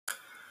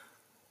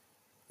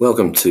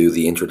Welcome to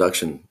the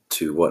introduction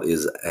to what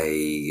is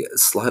a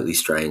slightly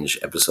strange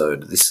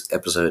episode. This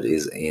episode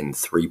is in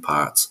three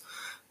parts.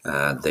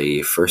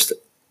 The first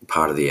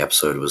part of the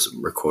episode was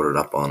recorded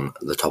up on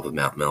the top of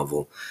Mount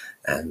Melville,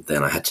 and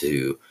then I had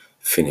to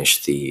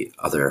finish the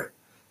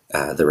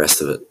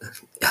rest of it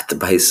at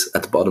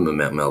the bottom of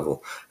Mount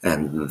Melville,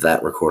 and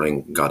that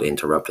recording got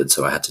interrupted,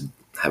 so I had to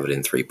have it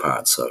in three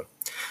parts. So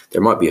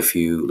there might be a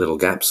few little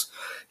gaps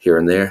here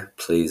and there.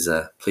 Please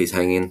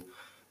hang in.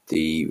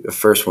 The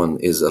first one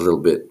is a little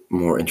bit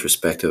more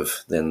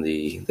introspective than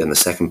the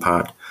second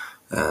part,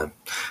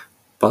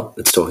 but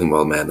it's Talking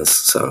Wild Madness,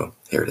 so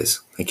here it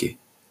is. Thank you.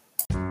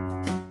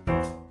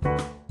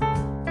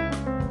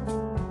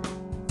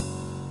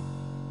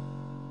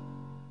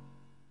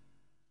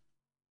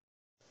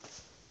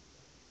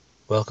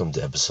 Welcome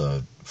to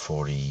episode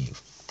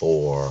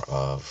 44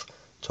 of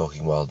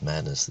Talking Wild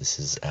Madness. This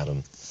is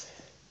Adam.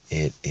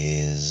 It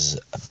is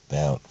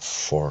about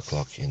 4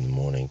 o'clock in the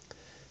morning,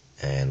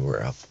 and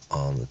we're up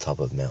on the top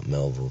of Mount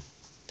Melville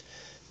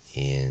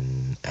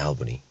in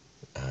Albany,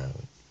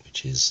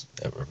 which is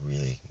a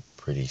really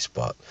pretty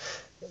spot.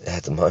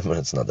 At the moment,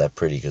 it's not that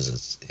pretty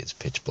because it's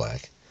pitch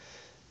black,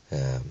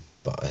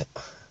 but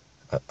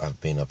I've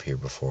been up here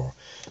before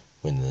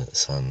when the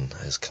sun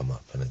has come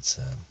up, and it's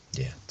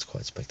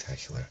quite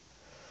spectacular.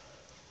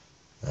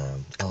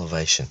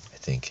 Elevation, I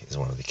think, is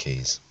one of the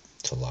keys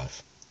to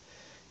life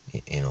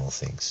in all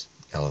things.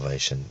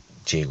 Elevation,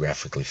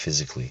 geographically,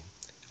 physically,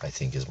 I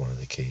think, is one of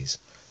the keys.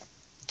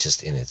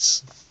 Just in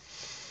its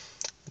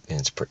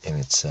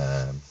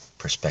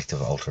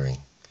perspective altering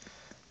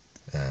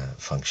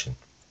function,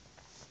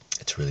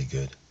 it's really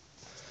good.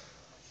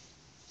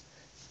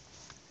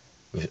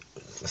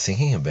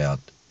 Thinking about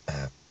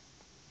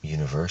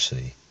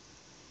university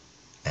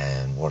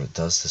and what it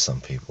does to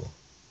some people,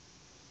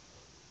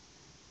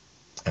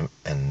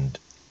 and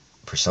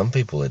for some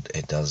people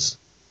it does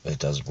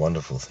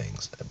wonderful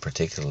things,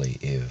 particularly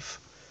if,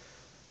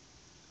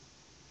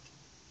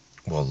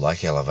 well,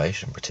 like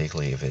elevation,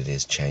 particularly if it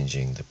is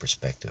changing the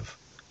perspective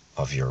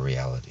of your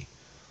reality,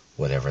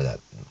 whatever that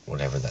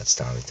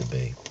started to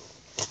be.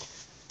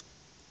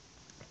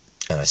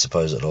 And I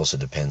suppose it also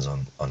depends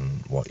on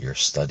what you're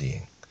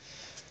studying.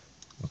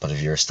 But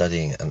if you're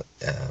studying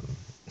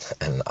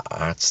an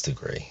arts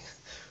degree,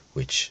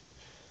 which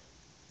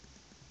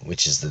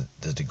is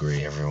the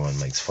degree everyone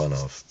makes fun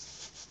of,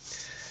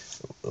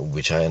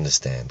 which I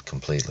understand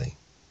completely,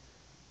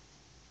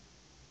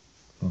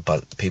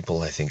 but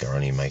people, I think, are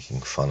only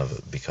making fun of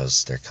it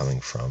because they're coming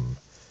from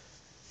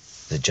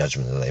the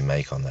judgment that they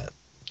make on that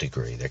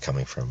degree. They're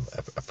coming from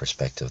a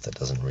perspective that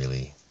doesn't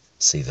really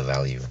see the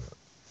value in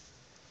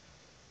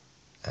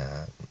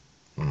it.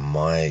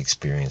 My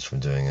experience from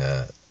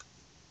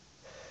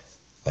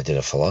I did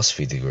a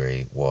philosophy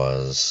degree,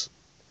 was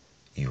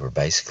you were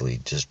basically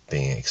just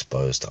being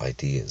exposed to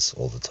ideas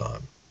all the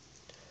time,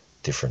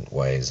 different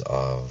ways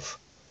of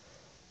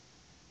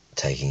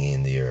taking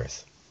in the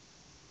earth.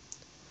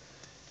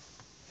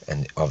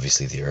 And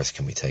obviously the earth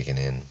can be taken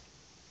in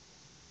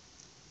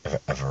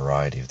a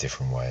variety of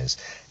different ways,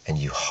 and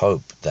you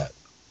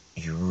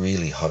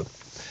really hope,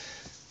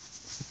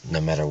 no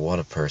matter what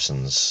a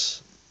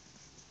person's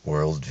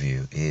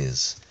worldview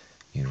is,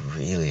 you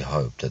really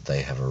hope that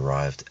they have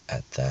arrived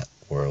at that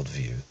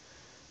worldview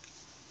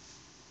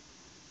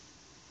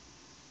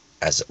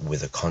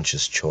with a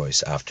conscious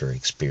choice after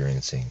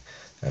experiencing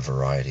a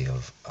variety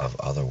of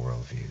other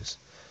worldviews.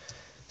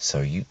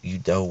 So you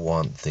don't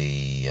want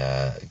the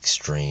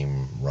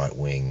extreme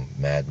right-wing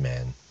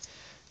madman.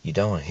 You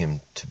don't want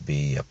him to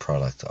be a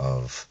product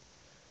of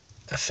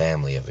a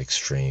family of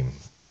extreme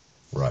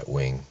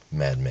right-wing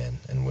madmen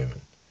and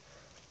women.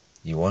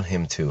 You want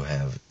him to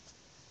have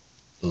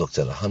looked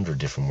at 100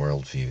 different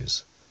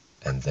worldviews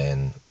and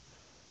then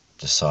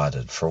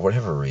decided, for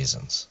whatever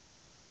reasons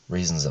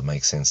that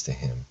make sense to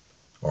him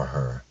or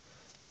her,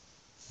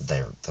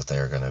 that they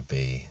are going to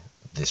be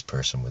this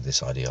person with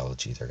this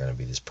ideology, they're going to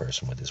be this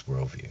person with this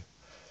worldview.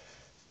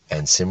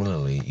 And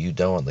similarly, you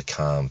don't want the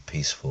calm,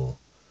 peaceful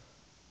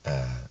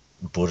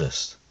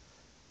Buddhist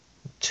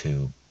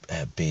to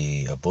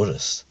be a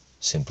Buddhist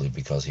simply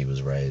because he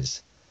was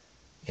raised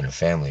in a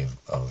family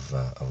of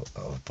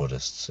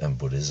Buddhists and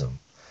Buddhism.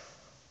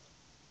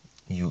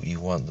 You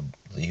want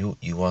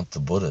the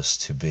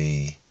Buddhist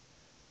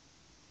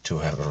to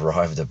have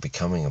arrived at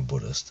becoming a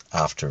Buddhist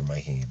after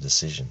making a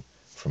decision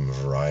from a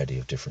variety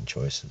of different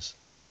choices.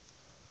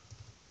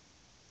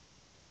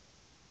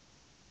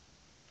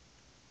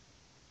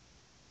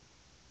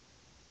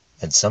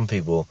 And some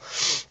people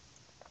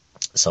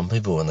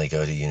when they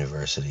go to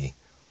university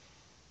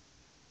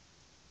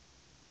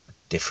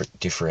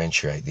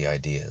differentiate the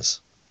ideas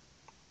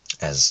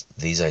as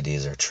these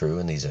ideas are true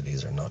and these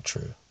ideas are not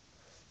true.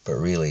 But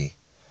really,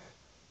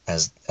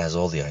 as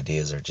all the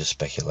ideas are just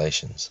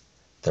speculations,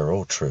 they're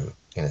all true.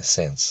 In a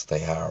sense,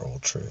 they are all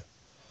true.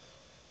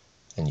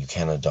 And you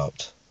can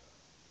adopt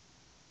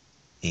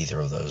either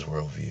of those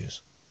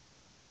worldviews.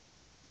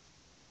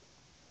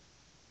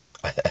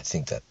 I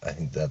think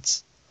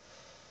that's.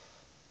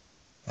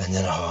 And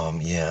then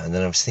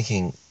I was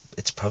thinking,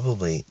 it's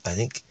probably, I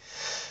think,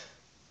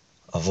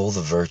 of all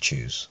the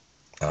virtues,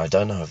 and I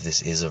don't know if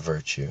this is a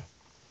virtue,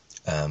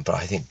 but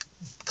I think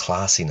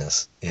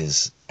classiness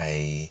is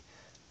a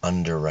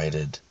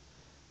underrated,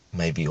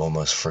 maybe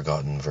almost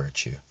forgotten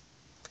virtue.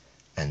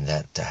 And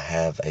that to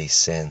have a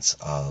sense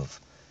of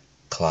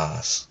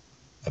class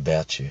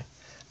about you.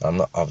 I'm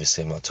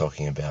not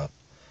talking about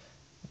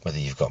whether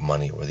you've got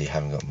money or whether you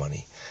haven't got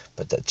money,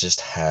 but that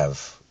just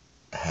have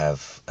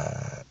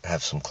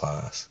some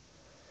class.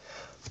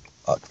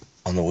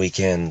 On the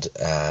weekend,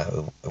 I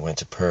went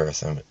to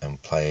Perth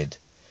and played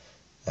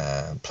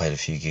a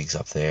few gigs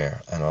up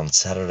there. And on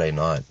Saturday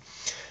night,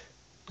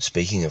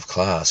 speaking of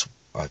class,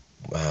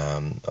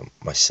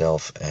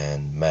 myself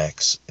and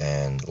Max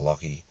and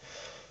Lockie,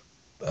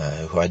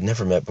 who I'd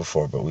never met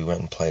before, but we went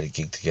and played a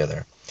gig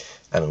together.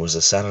 And it was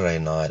a Saturday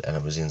night, and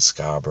it was in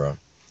Scarborough,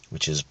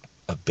 which is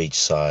a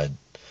beachside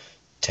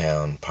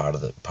town, part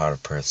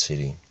of Perth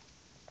City.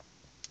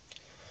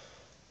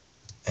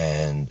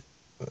 And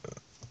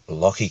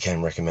Lockie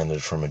came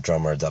recommended from a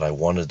drummer that I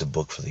wanted to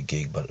book for the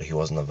gig, but he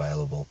wasn't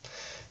available.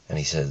 And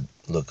he said,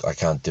 "Look, I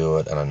can't do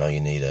it, and I know you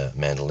need a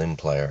mandolin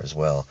player as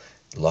well."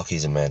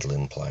 Lockie's a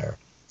mandolin player,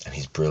 and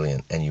he's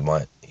brilliant, and you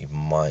might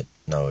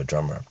know a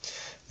drummer.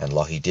 And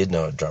Lockie did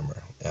know a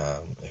drummer,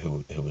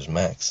 who was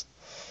Max.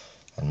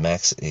 And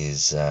Max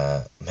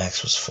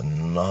was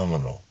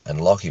phenomenal, and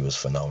Lockie was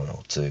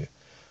phenomenal too.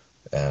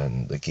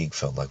 And the gig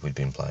felt like we'd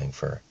been playing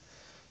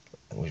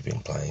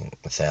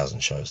 1,000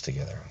 shows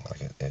together.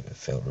 Like it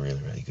felt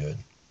really, really good.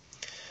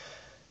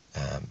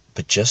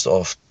 But just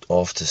off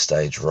to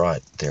stage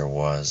right, there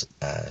was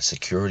a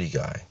security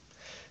guy.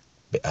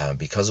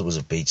 Because it was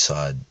a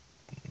beachside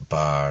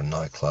bar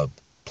nightclub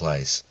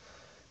place.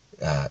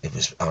 It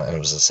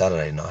was a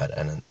Saturday night,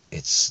 and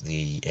it's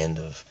the end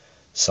of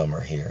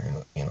summer here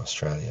in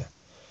Australia,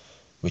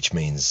 which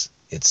means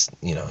it's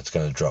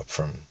going to drop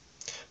from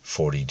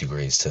 40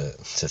 degrees to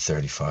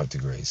 35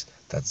 degrees.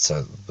 But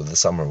the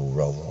summer will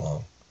roll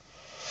along.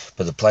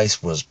 But the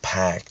place was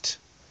packed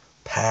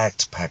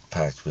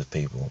with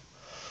people.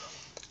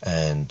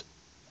 And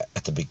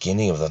at the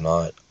beginning of the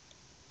night,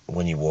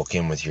 when you walk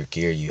in with your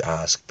gear, you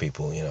ask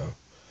people,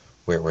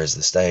 where's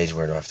the stage?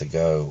 Where do I have to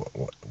go?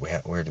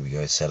 Where do we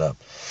go set up?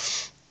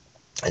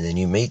 And then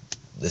you meet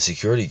the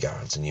security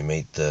guards, and you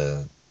meet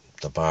the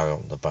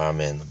barmen, the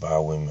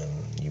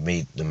barwomen, you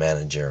meet the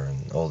manager,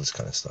 and all this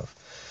kind of stuff.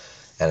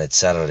 And it's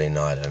Saturday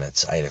night, and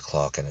it's 8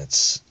 o'clock, and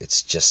it's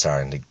just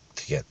starting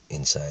to get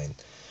insane.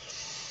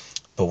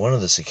 But one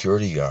of the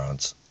security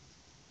guards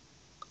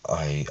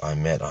I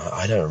met,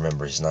 I don't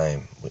remember his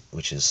name,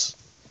 which is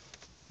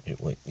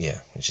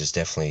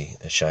definitely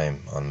a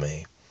shame on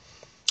me.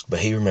 But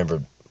he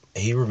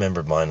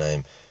remembered my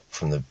name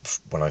from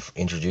when I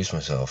introduced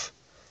myself,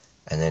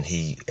 and then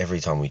every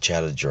time we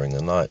chatted during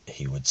the night,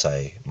 he would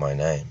say my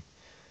name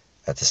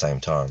at the same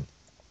time.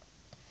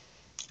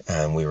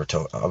 And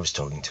I was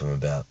talking to him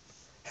about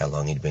how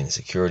long he'd been a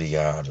security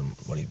guard and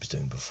what he was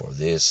doing before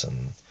this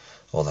and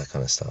all that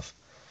kind of stuff.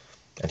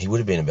 And he would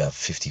have been about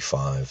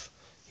 55.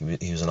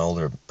 He was an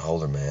older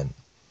man,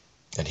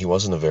 and he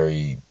wasn't a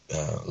very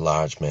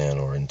large man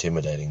or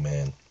intimidating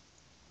man.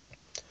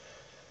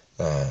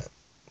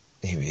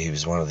 He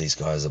was one of these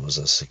guys that was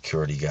a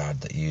security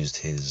guard that used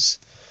his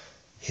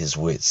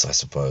wits, I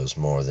suppose,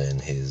 more than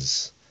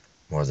his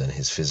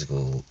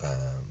physical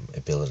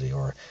ability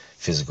or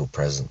physical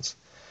presence.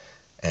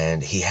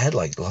 And he had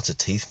like lots of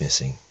teeth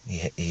missing.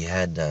 He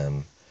had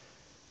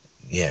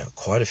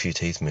quite a few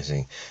teeth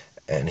missing,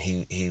 and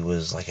he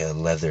was like a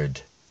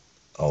leathered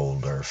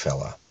older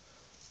fella.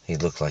 He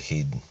looked like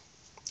he'd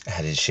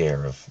had his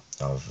share of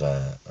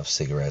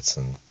cigarettes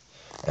and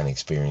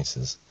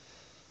experiences.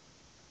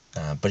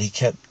 But he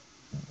kept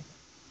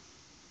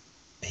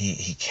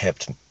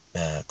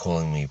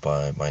calling me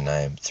by my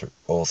name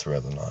all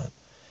throughout the night.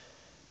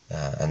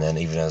 And then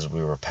even as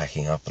we were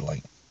packing up at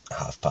like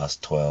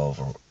 12:30,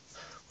 or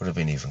would have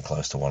been even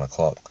close to 1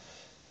 o'clock,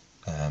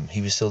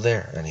 he was still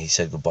there, and he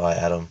said, "Goodbye,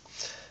 Adam."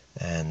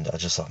 And I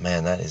just thought,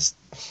 man,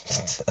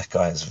 that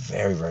guy is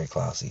very, very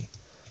classy.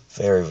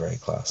 Very, very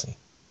classy.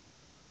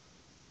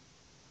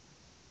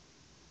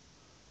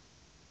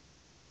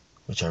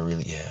 Which I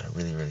really,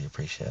 really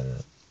appreciated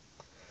it.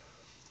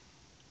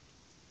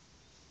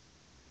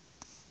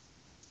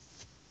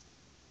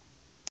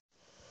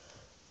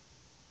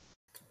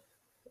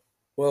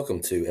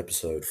 Welcome to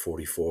episode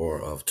 44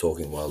 of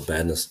Talking Wild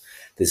Badness.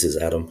 This is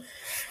Adam.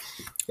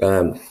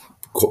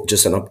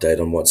 Just an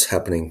update on what's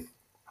happening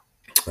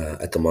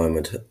at the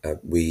moment.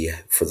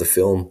 For the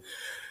film,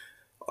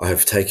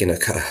 I've taken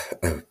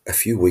a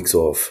few weeks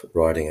off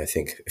writing. I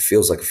think it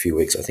feels like a few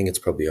weeks. I think it's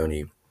probably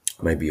only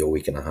maybe a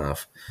week and a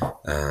half.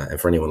 And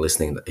for anyone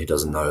listening who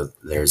doesn't know,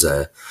 there's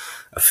a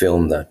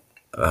film that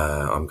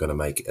I'm going to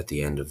make at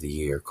the end of the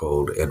year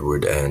called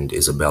Edward and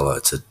Isabella.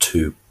 It's a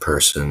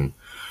two-person,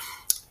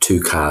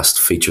 two-cast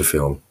feature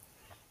film.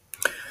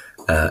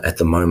 At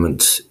the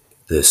moment,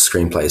 the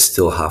screenplay is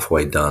still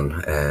halfway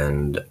done,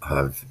 and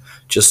I've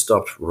just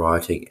stopped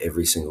writing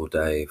every single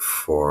day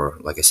for,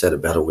 like I said,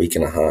 about a week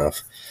and a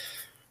half.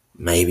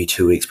 maybe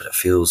 2 weeks, but it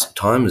feels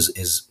time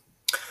is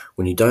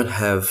when you don't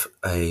have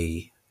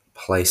a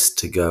place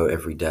to go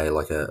every day,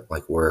 like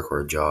work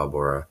or a job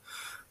or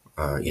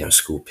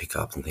school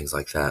pickup and things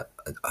like that.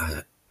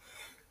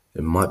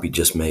 It might be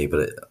just me,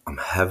 but I'm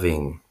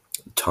having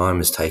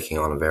time is taking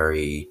on a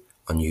very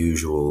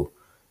unusual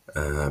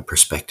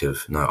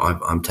perspective. No,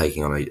 I'm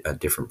taking on a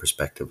different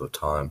perspective of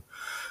time.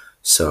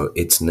 So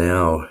it's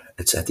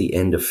at the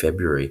end of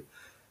February,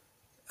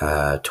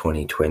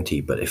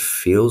 2020, but it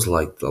feels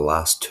like the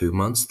last 2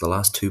 months. The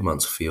last 2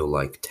 months feel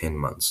like 10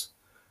 months,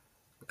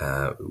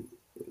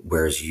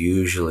 whereas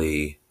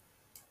usually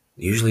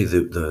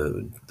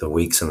the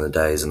weeks and the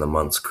days and the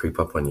months creep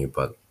up on you,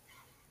 but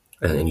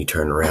and then you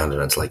turn around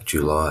and it's like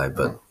July,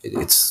 but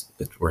it's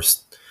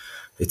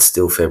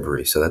still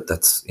February. So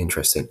that's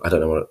interesting. I don't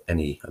know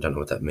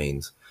what that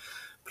means,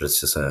 but it's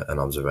just an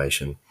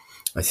observation.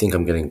 I think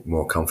I'm getting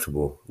more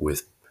comfortable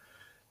with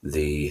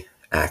the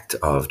act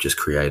of just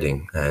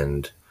creating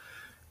and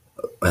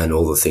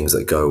all the things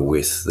that go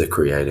with the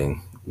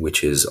creating,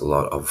 which is a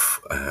lot of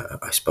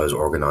I suppose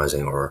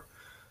organizing, or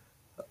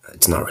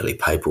it's not really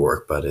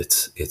paperwork, but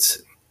it's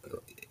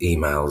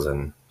emails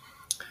and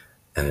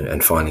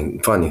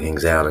finding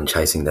things out and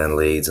chasing down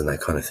leads and that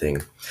kind of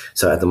thing.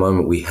 So at the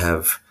moment we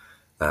have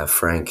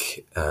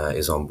Frank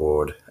is on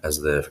board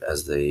as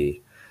the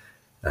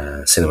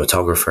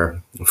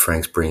cinematographer.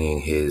 Frank's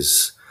bringing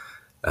his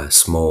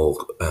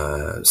small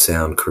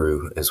sound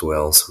crew as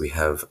well. So we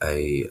have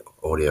a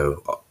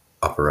audio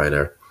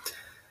operator,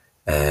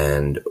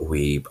 and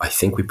I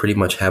think we pretty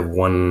much have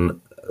one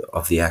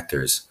of the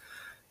actors,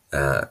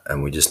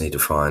 and we just need to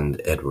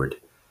find Edward.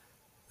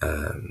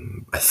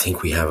 I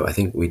think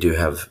we do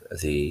have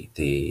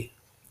the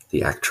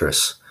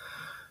actress.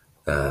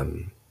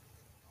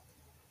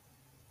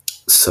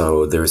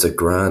 So there's a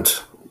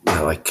grant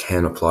that I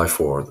can apply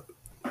for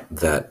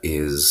that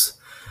is,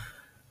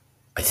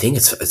 I think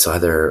it's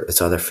either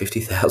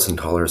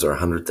 $50,000 or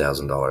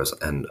 $100,000,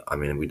 and I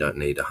mean we don't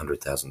need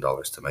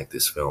 $100,000 to make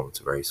this film. It's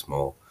a very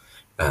small.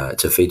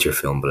 It's a feature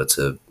film, but it's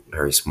a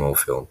very small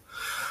film.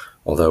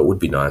 Although it would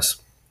be nice.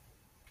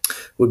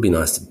 Would be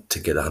nice to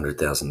get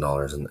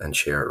 $100,000 and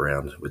share it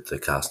around with the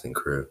cast and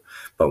crew,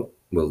 but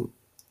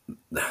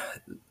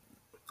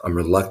I'm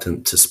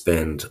reluctant to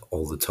spend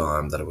all the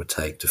time that it would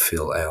take to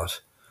fill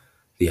out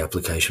the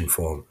application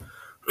form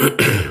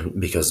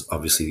because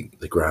obviously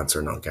the grants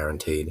are not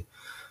guaranteed,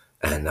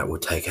 and that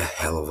would take a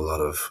hell of a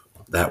lot of.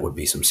 That would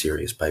be some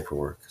serious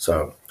paperwork.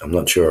 So I'm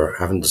not sure.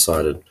 I haven't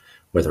decided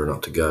whether or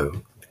not to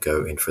go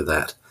in for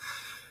that.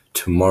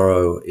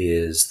 Tomorrow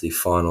is the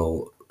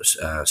final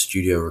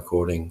studio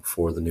recording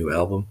for the new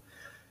album.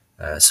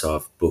 So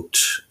I've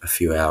booked a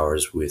few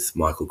hours with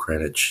Michael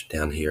Kranich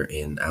down here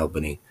in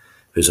Albany,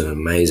 who's an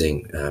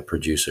amazing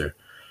producer.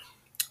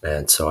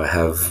 And so I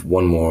have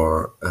one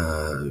more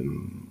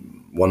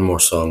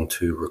song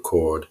to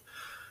record,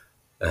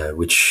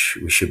 which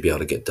we should be able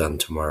to get done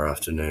tomorrow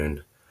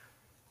afternoon.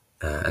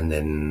 And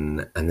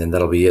then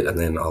that'll be it. And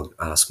then I'll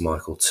ask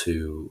Michael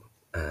to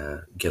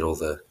get all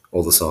the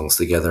songs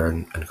together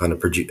and kind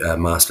of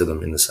master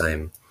them in the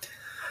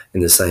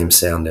same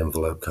sound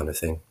envelope kind of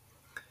thing.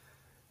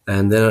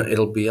 And then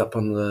it'll be up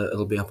on the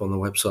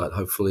website.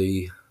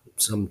 Hopefully,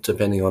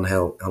 depending on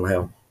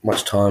how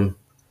much time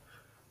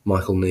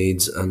Michael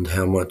needs and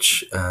how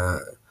much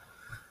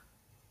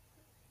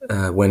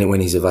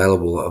when he's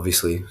available,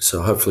 obviously.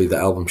 So hopefully the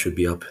album should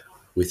be up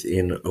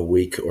within a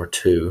week or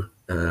two.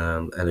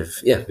 And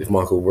if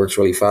Michael works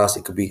really fast,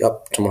 it could be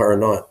up tomorrow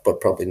night,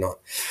 but probably not.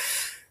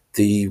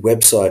 The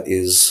website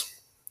is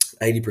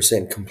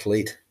 80%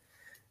 complete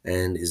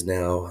and is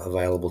now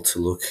available to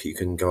look. You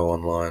can go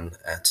online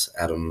at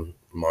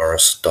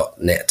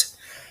adammorris.net,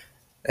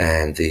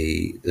 and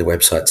the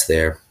website's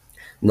there.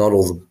 Not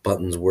all the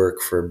buttons work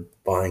for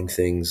buying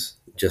things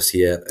just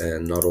yet,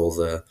 and not all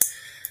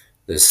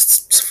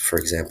for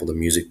example, the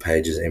music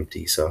page is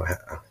empty, so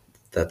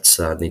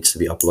that needs to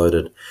be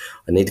uploaded.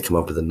 I need to come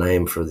up with a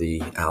name for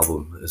the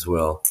album as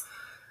well,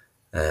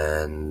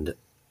 and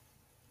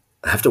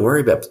I have to worry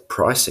about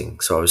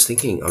pricing. So I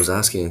was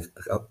asking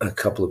a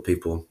couple of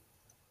people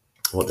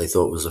what they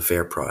thought was a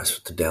fair price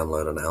to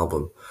download an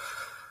album.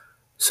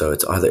 So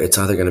it's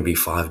either going to be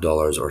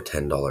 $5 or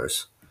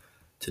 $10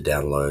 to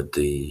download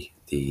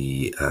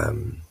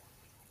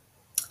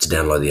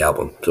the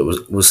album. So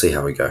we'll see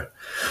how we go.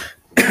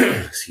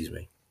 Excuse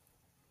me.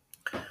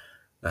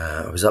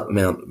 I was up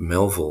Mount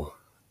Melville,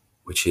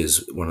 which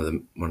is one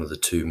of the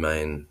two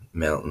main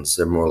mountains.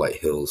 They're more like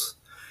hills.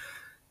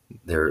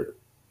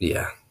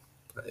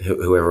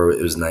 Whoever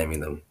was naming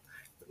them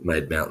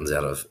made mountains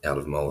out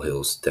of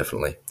molehills,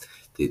 definitely.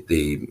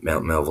 The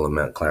Mount Melville and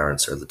Mount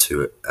Clarence are the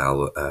two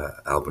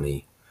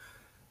Albany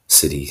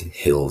city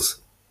hills,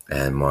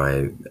 and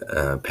my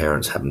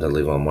parents happen to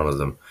live on one of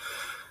them.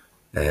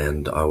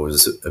 And I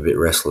was a bit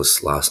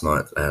restless last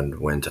night and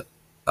went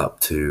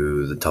up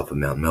to the top of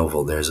Mount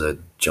Melville. There's a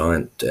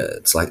giant,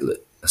 it's like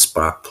a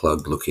spark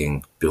plug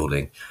looking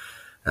building,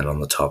 and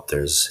on the top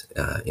there's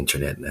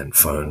internet and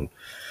phone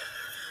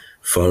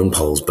phone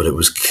poles, but it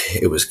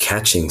was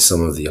catching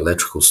some of the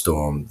electrical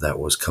storm that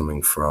was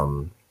coming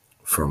from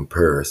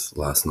Perth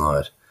last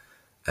night,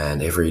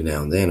 and every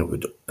now and then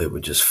it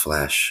would just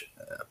flash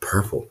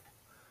purple.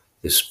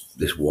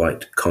 This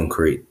white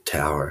concrete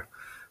tower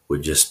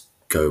would just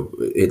go.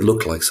 It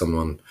looked like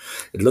someone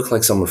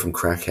from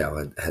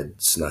Krakow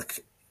had snuck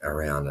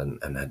around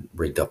and had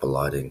rigged up a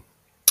lighting,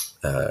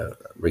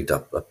 rigged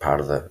up a part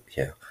of the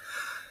yeah,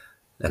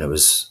 and it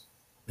was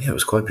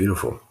quite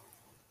beautiful.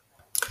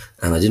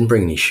 And I didn't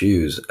bring any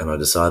shoes, and I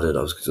decided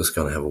I was just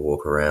going to have a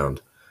walk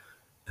around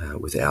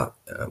without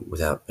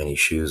any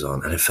shoes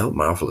on, and it felt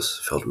marvelous.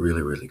 It felt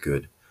really really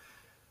good.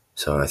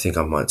 So I think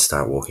I might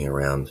start walking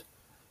around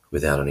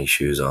without any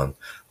shoes on.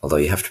 Although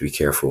you have to be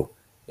careful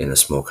in a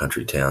small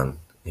country town.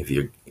 If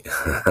you,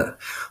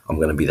 I'm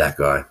going to be that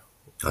guy.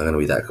 I'm going to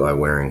be that guy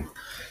wearing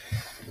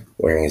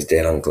his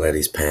dead Uncle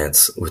Eddie's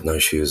pants with no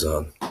shoes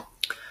on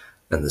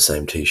and the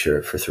same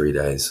T-shirt for 3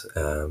 days.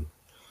 Yeah,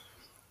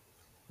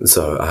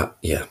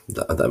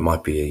 that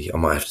might be. I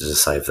might have to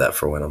just save that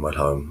for when I'm at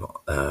home,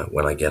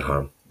 when I get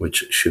home,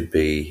 which should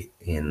be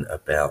in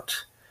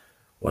about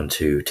 1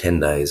 to 10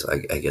 days.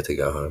 I get to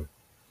go home,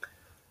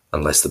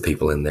 unless the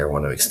people in there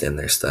want to extend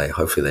their stay.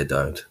 Hopefully they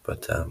don't,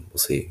 but we'll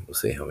see. We'll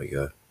see how we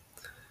go.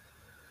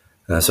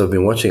 So I've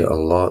been watching a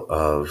lot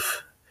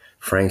of.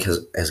 Frank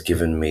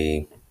given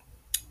me.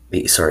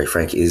 Sorry,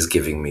 Frank is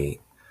giving me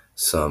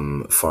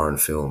some foreign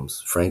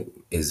films. Frank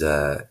is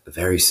a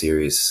very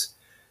serious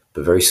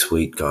but very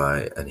sweet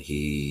guy, and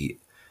he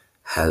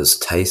has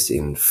taste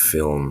in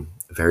film,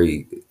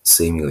 very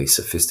seemingly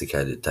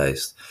sophisticated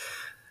taste.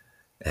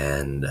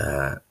 And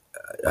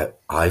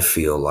I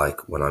feel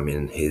like when I'm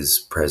in his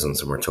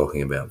presence and we're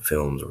talking about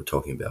films or we're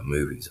talking about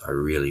movies, I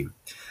really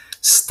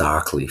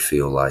starkly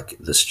feel like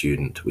the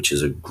student, which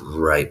is a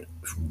great,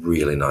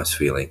 really nice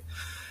feeling.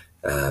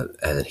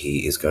 And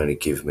he is going to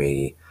give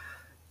me,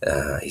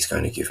 he's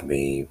going to give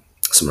me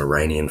some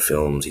Iranian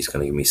films. He's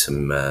going to give me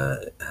some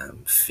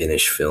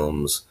Finnish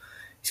films.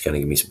 He's going to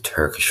give me some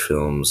Turkish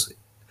films.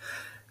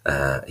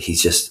 He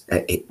just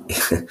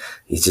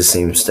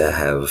seems to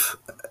have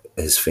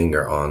his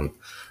finger on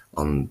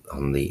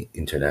the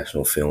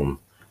international film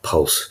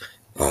pulse.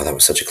 Oh, that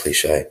was such a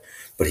cliche,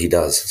 but he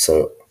does.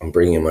 So I'm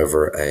bringing him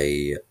over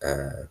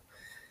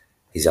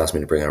he's asked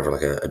me to bring over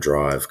like a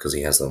drive because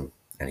he has them,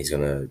 and he's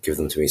going to give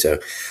them to me. So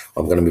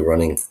I'm going to be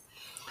running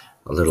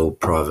a little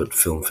private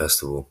film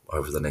festival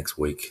over the next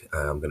week.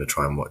 I'm going to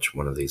try and watch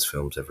one of these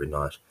films every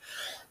night.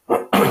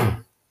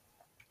 But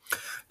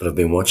I've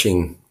been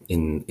watching,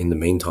 in the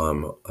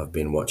meantime, I've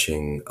been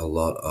watching a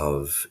lot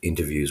of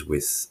interviews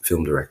with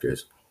film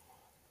directors.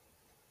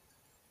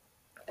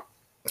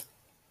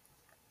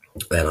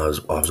 And I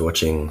was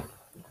watching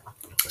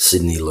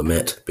Sidney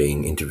Lumet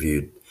being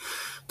interviewed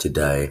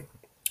today.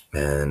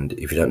 And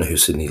if you don't know who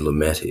Sidney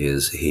Lumet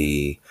is,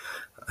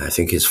 I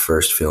think his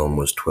first film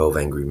was 12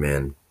 Angry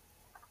Men,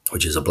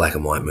 which is a black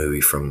and white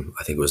movie from,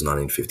 I think it was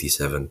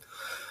 1957.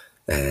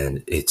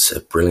 And it's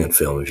a brilliant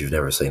film. If you've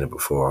never seen it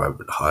before, I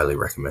would highly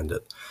recommend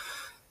it.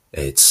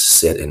 It's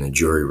set in a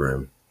jury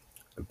room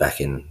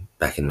back in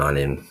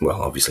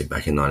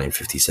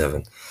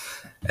 1957,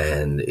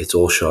 and it's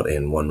all shot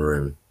in one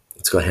room.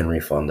 It's got Henry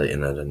Fonda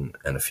in it and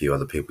a few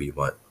other people you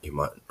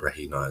might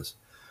recognize.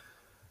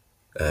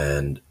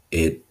 And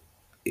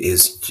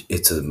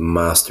it's a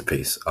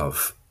masterpiece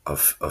of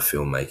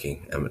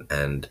filmmaking,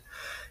 and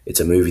it's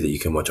a movie that you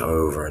can watch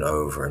over and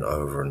over and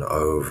over and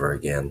over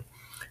again.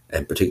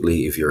 And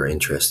particularly if you're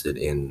interested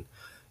in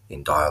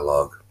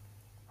dialogue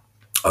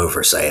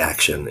over, say,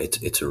 action,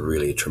 it's a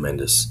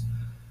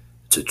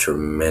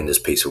tremendous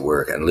piece of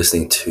work. And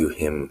listening to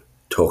him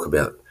talk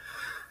about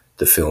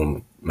the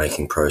film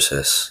making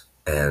process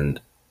and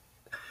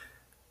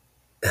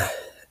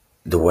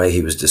the way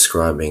he was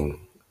describing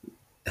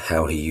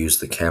how he used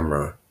the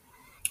camera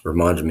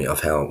reminded me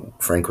of how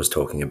Frank was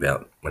talking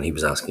about when he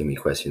was asking me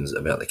questions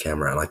about the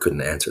camera, and I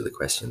couldn't answer the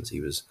questions.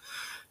 He was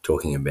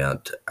talking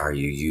about, are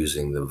you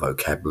using the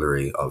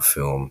vocabulary of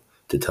film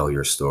to tell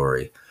your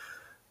story?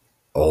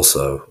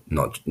 Also,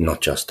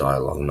 not just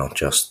dialogue, not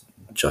just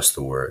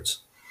the words.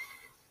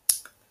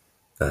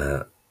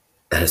 And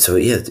so,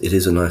 yeah, it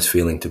is a nice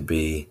feeling to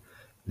be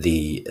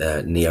the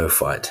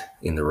neophyte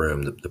in the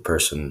room, the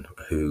person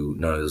who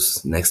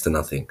knows next to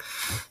nothing.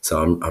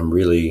 So I'm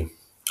going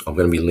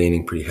to be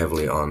leaning pretty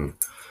heavily on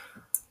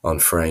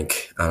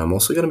Frank, and I'm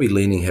also going to be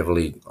leaning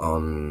heavily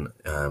on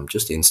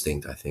just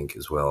instinct, I think,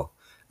 as well.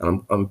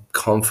 And I'm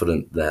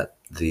confident that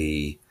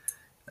the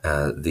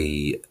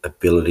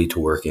ability to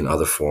work in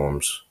other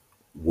forms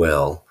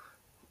well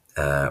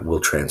will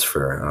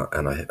transfer,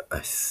 and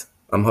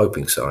I'm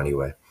hoping so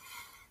anyway.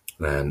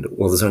 And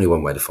well, there's only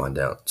one way to find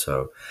out,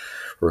 so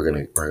we're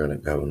gonna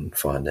go and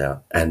find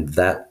out. And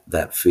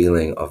that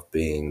feeling of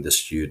being the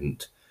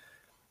student.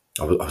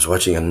 I was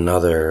watching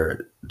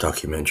another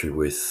documentary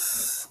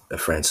with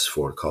Francis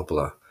Ford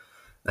Coppola,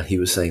 and he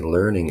was saying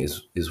learning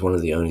is one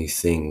of the only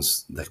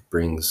things that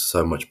brings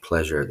so much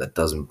pleasure that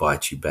doesn't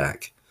bite you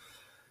back.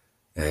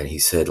 And he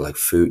said, like,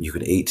 food, you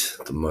can eat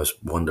the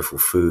most wonderful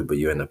food, but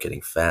you end up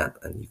getting fat,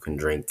 and you can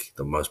drink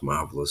the most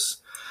marvelous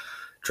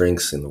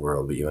drinks in the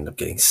world, but you end up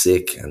getting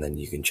sick, and then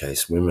you can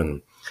chase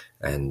women,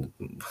 and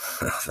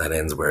that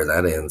ends where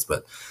that ends.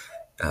 But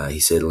he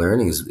said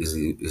learning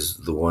is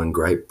the one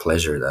great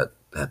pleasure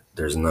that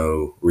there's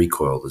no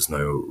recoil, there's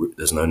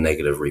no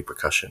negative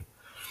repercussion.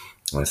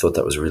 And I thought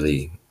that was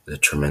really a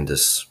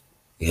tremendous,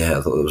 yeah,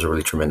 I thought it was a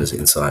really tremendous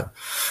insight.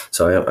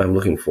 So I'm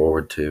looking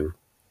forward to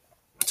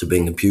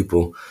being a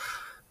pupil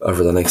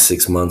over the next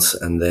 6 months,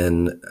 and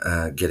then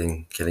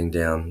getting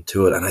down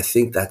to it. And I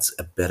think that's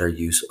a better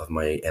use of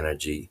my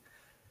energy,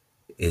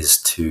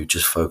 is to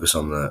just focus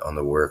on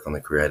the work, on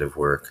the creative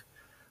work,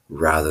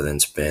 rather than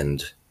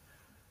spend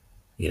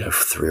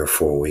 3 or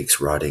 4 weeks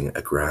writing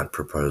a grant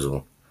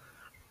proposal.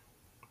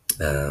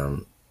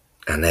 And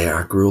they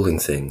are grueling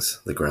things,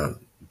 the grant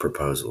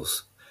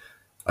proposals.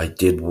 I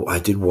did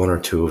one or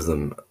two of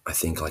them, I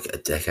think, like a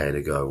decade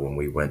ago, when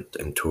we went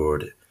and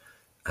toured.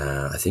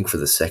 I think for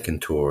the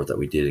second tour that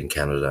we did in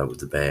Canada with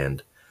the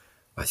band,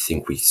 I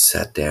think we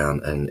sat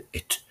down and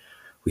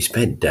we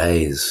spent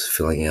days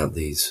filling out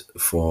these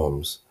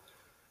forms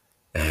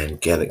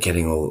and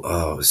getting all,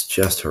 oh, it was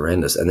just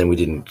horrendous. And then we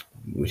didn't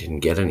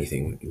get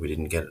anything. We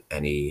didn't get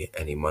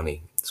any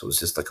money. So it was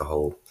just like a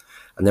whole.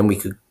 And then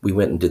we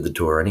went and did the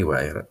tour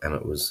anyway, and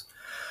it was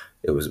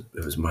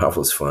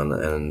marvelous fun.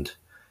 And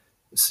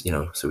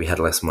so we had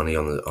less money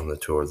on the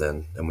tour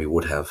than we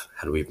would have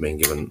had we been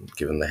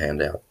given the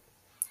handout.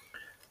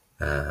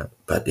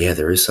 But yeah,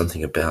 there is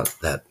something about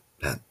that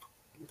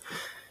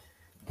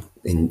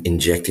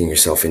injecting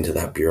yourself into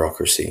that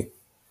bureaucracy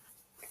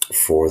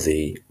for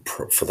the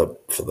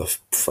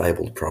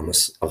fabled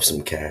promise of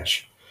some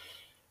cash.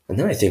 And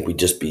then I think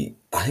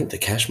I think the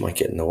cash might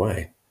get in the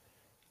way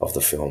of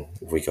the film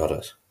if we got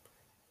it.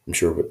 I'm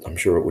sure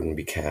it wouldn't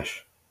be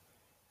cash.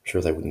 I'm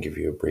sure they wouldn't give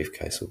you a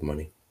briefcase of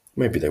money.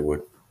 Maybe they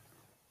would.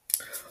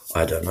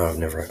 I don't know. I've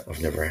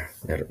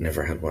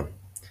never had one.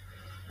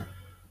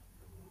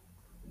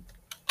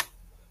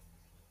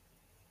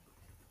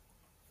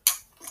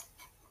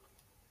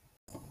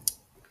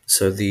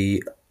 So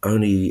the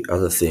only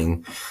other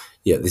thing,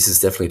 yeah, this is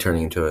definitely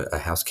turning into a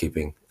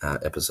housekeeping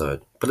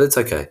episode, but it's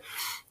okay.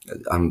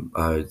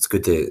 It's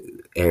good to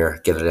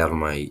get it out of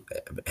my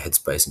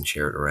headspace and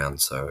share it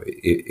around. So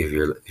if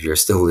you're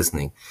still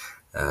listening,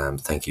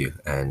 thank you.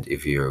 And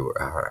if you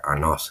are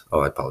not,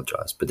 oh, I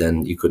apologize. But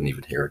then you couldn't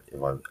even hear it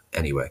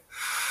anyway.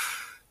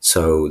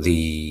 So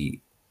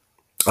big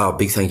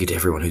thank you to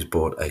everyone who's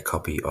bought a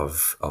copy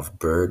of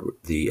Bird.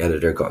 The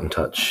editor got in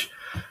touch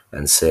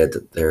and said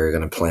that they're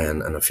going to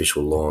plan an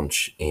official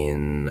launch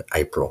in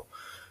April.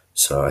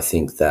 So I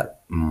think there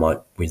might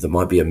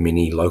be a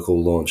mini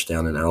local launch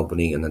down in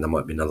Albany, and then there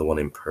might be another one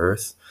in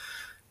Perth,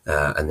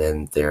 and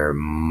then there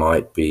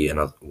might be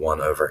another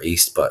one over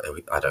east, but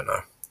I don't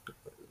know.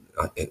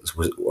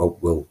 We're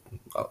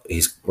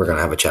going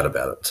to have a chat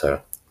about it,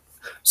 so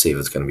see if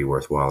it's going to be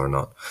worthwhile or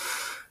not.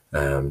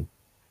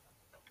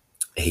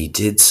 He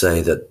did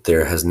say that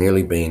there has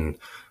nearly been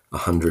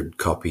 100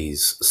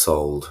 copies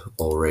sold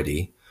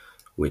already,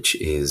 which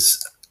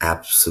is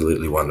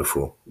absolutely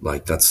wonderful.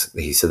 Like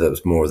he said that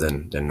was more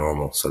than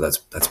normal. So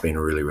that's been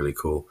really, really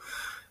cool.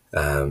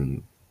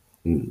 So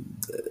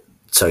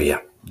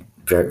yeah,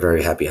 very,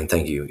 very happy. And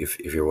thank you if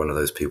you're one of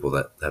those people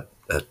that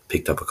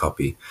picked up a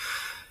copy.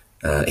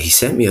 He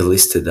sent me a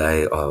list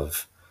today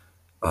of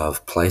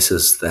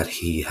places that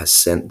he has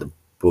sent the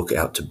book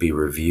out to be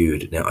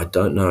reviewed. Now, I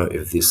don't know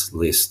if this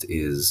list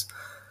is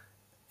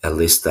a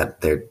list that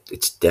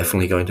it's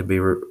definitely going to be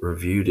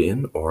reviewed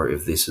in, or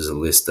if this is a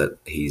list that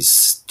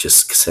he's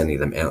just sending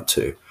them out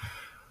to.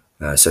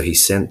 So he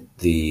sent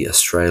the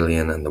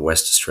Australian and the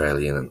West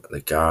Australian and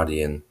the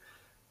Guardian,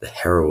 the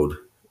Herald,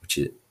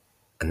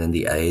 and then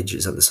the Age.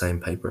 Is that the same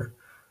paper?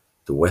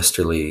 The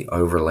Westerly,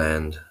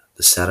 Overland,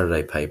 the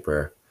Saturday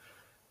paper,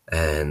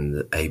 and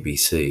the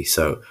ABC.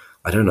 So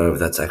I don't know if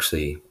that's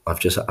actually.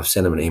 I've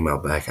sent him an email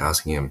back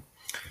asking him,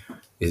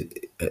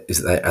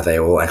 are they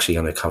all actually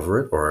going to cover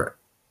it, or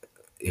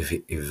if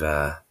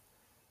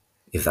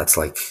that's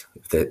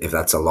if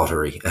that's a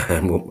lottery,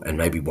 and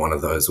maybe one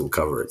of those will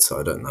cover it. So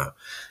I don't know,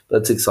 but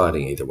it's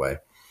exciting either way.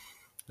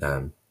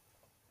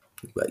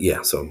 But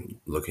yeah, so I'm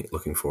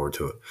looking forward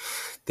to it.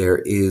 There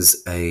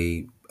is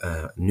a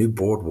new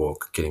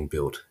boardwalk getting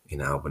built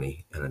in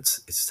Albany, and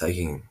it's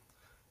taking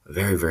a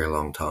very, very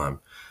long time.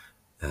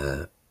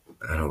 And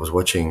I was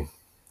watching.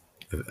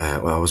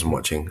 Well, I wasn't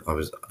watching. I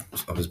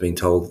was being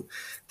told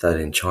that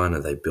in China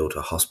they built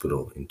a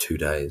hospital in 2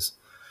 days.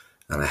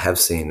 And I have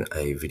seen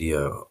a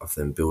video of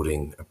them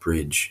building a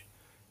bridge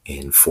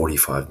in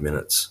 45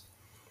 minutes.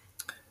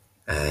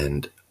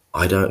 And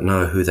I don't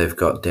know who they've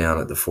got down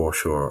at the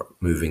foreshore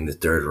moving the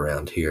dirt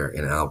around here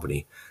in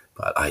Albany,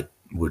 but I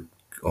would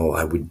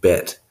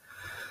bet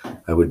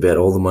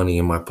all the money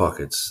in my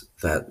pockets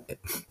that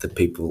the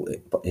people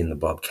in the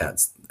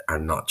Bobcats are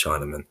not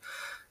Chinamen.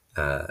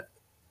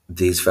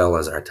 These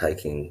fellas are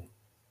taking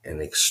an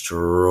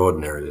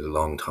extraordinarily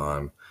long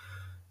time.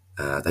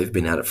 They've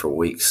been at it for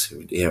weeks.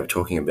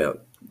 Talking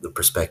about the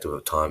perspective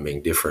of time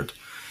being different.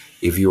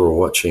 If you were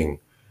watching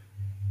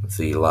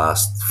the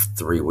last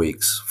 3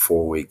 weeks,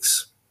 4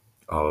 weeks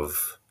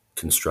of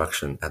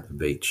construction at the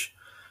beach,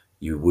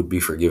 you would be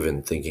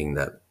forgiven thinking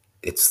that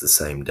it's the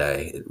same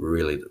day. It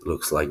really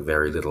looks like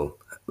very little,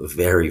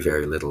 very,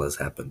 very little has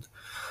happened.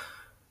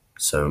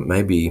 So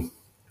maybe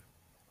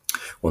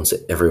once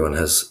everyone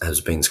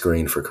has been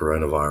screened for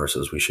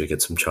coronaviruses, we should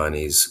get some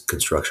Chinese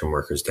construction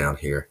workers down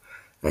here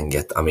and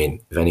get. I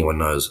mean, if anyone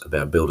knows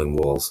about building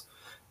walls,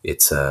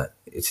 it's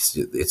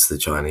the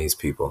Chinese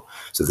people.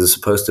 So there's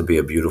supposed to be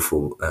a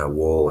beautiful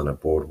wall and a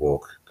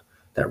boardwalk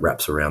that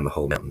wraps around the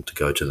whole mountain to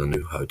go to the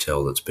new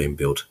hotel that's being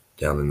built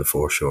down in the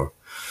foreshore.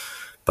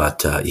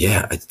 But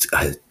yeah,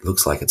 it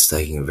looks like it's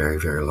taking a very,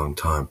 very long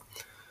time.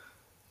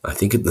 I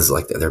think there's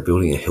like they're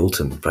building a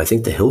Hilton, but I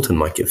think the Hilton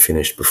might get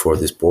finished before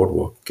this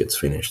boardwalk gets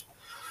finished.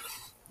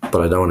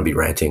 But I don't want to be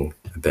ranting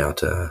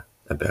about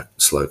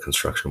slow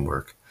construction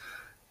work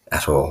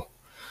at all.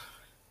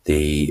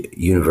 The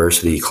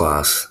university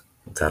class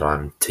that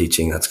I'm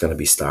teaching, that's going to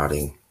be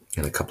starting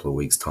in a couple of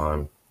weeks'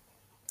 time,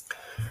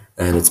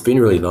 and it's been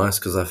really nice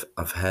because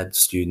I've had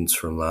students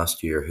from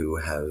last year who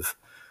have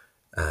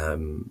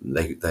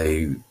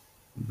they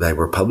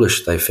were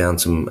published. They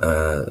found some.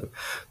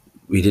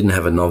 We didn't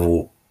have a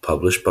novel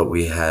published, but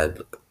we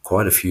had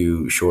quite a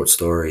few short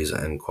stories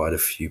and quite a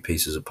few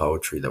pieces of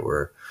poetry that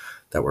were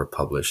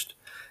published.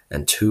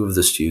 And two of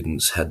the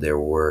students had their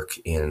work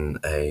in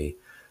a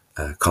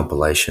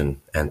compilation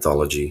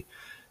anthology.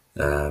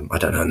 I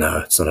don't know. No,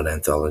 it's not an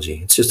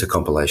anthology. It's just a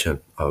compilation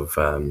of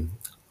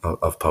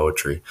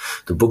poetry.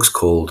 The book's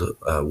called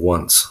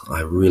Once.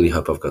 I really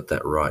hope I've got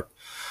that right,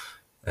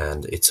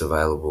 and it's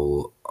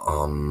available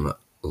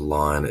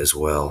online as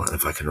well. And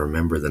if I can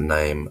remember the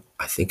name,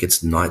 I think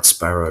it's Night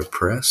Sparrow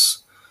Press.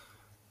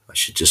 I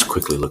should just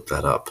quickly look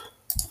that up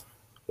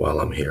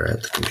while I'm here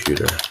at the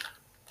computer.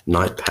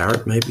 Night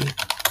Parrot, maybe?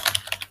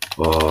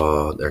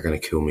 Oh, they're going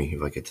to kill me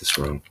if I get this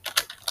wrong.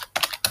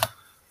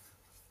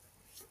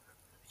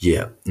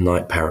 Yeah,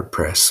 Night Parrot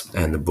Press,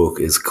 and the book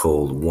is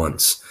called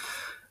Once.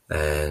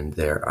 And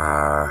there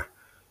are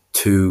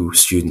two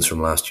students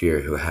from last year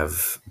who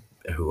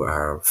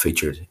are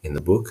featured in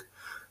the book,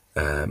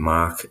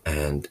 Mark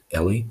and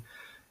Ellie.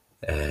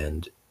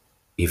 And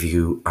if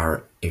you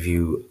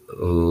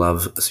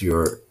love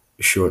your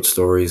short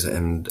stories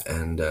and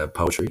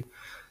poetry,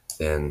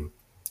 then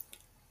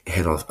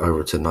head off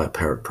over to Night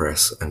Parrot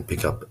Press and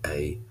pick up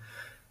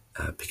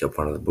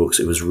one of the books.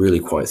 It was really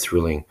quite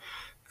thrilling.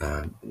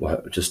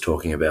 Just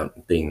talking about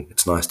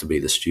it's nice to be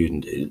the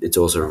student. It's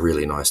also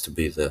really nice to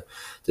be the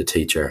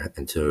teacher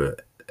and to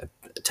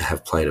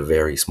have played a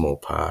very small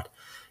part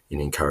in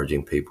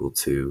encouraging people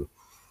to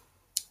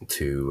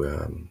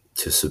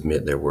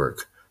submit their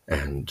work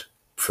and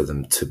for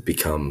them to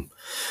become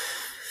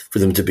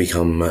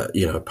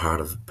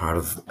part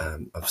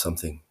of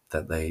something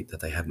that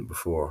they hadn't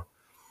before.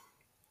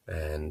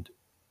 And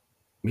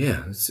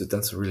yeah,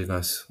 that's a really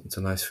nice. It's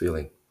a nice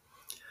feeling.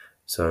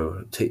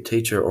 So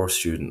teacher or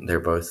student, they're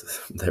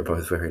both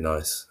very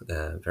nice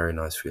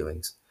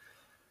feelings,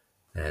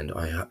 and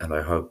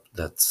I hope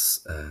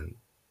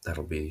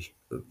that'll be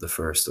the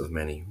first of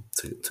many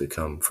to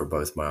come for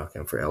both Mark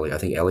and for Ellie. I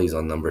think Ellie's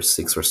on number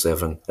 6 or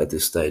 7 at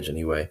this stage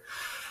anyway.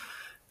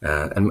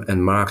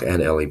 And Mark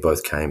and Ellie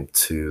both came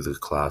to the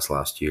class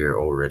last year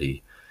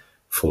already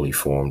fully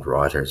formed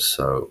writers.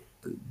 So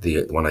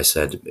when I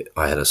said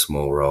I had a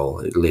small role,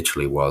 it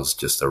literally was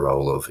just a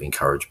role of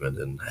encouragement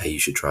and, hey, you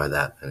should try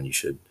that and you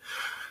should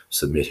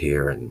submit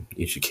here and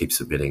you should keep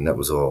submitting. That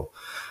was all.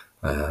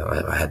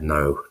 I had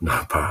no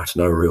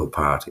real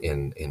part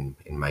in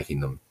making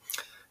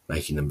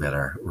them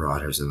better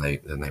writers than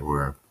they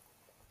were.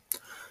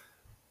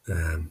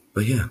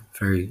 But yeah,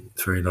 very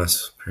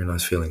nice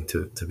feeling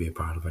to be a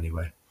part of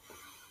anyway.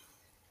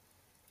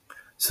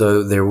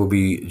 So there will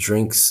be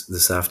drinks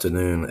this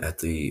afternoon at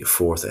the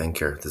Fourth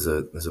Anchor.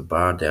 There's a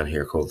bar down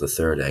here called the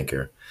Third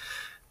Anchor,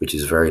 which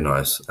is very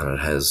nice, and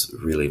it has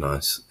really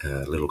nice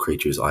Little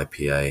Creatures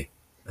IPA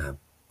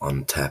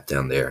on tap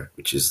down there,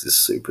 which is this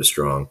super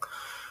strong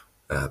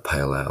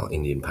pale ale,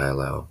 Indian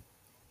pale ale,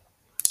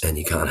 and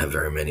you can't have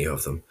very many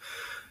of them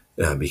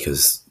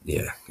because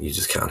you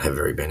just can't have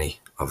very many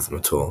of them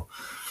at all.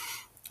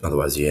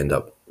 Otherwise, you end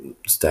up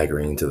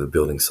staggering into the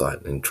building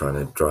site and trying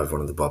to drive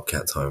one of the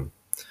Bobcats home.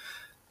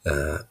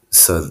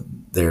 So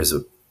there's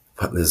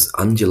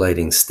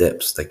undulating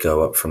steps that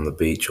go up from the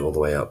beach all the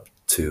way up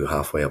to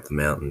halfway up the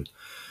mountain.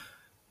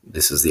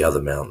 This is the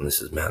other mountain.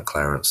 This is Mount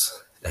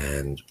Clarence,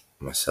 and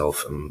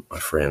myself and my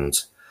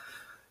friends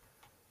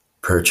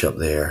perch up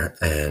there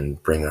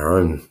and bring our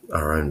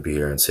own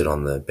beer and sit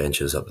on the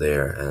benches up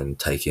there and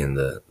take in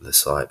the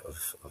sight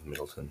of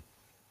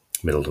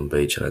Middleton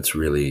Beach, and it's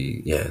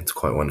really, it's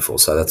quite wonderful.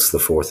 So that's the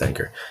Fourth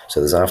Anchor. So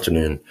there's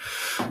afternoon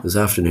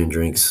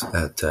drinks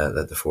at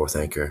the Fourth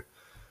Anchor,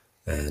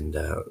 and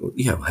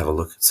we'll have a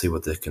look and see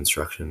what the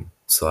construction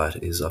site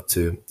is up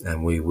to,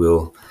 and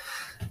we'll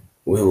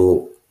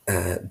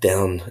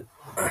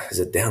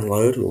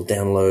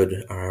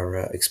download our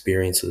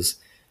experiences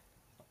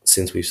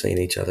since we've seen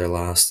each other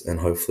last, and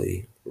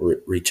hopefully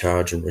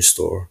recharge and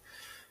restore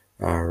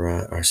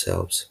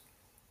ourselves.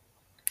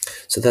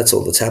 So that's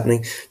all that's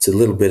happening. It's a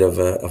little bit of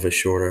a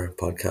shorter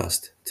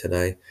podcast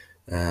today.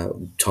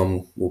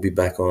 Tom will be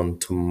back on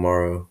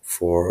tomorrow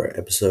for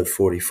episode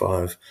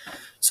 45.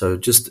 So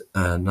just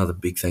another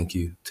big thank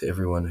you to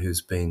everyone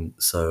who's been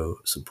so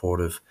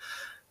supportive.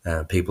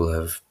 People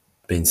have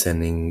been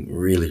sending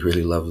really,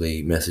 really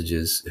lovely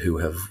messages who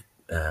have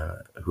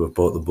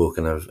bought the book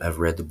and have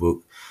read the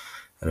book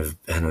and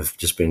have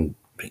just been,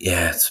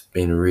 it's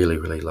been really,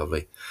 really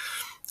lovely.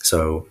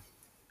 So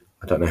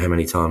I don't know how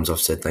many times I've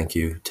said thank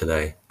you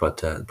today, but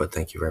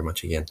thank you very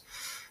much again,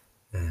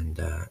 and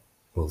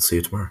we'll see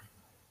you tomorrow.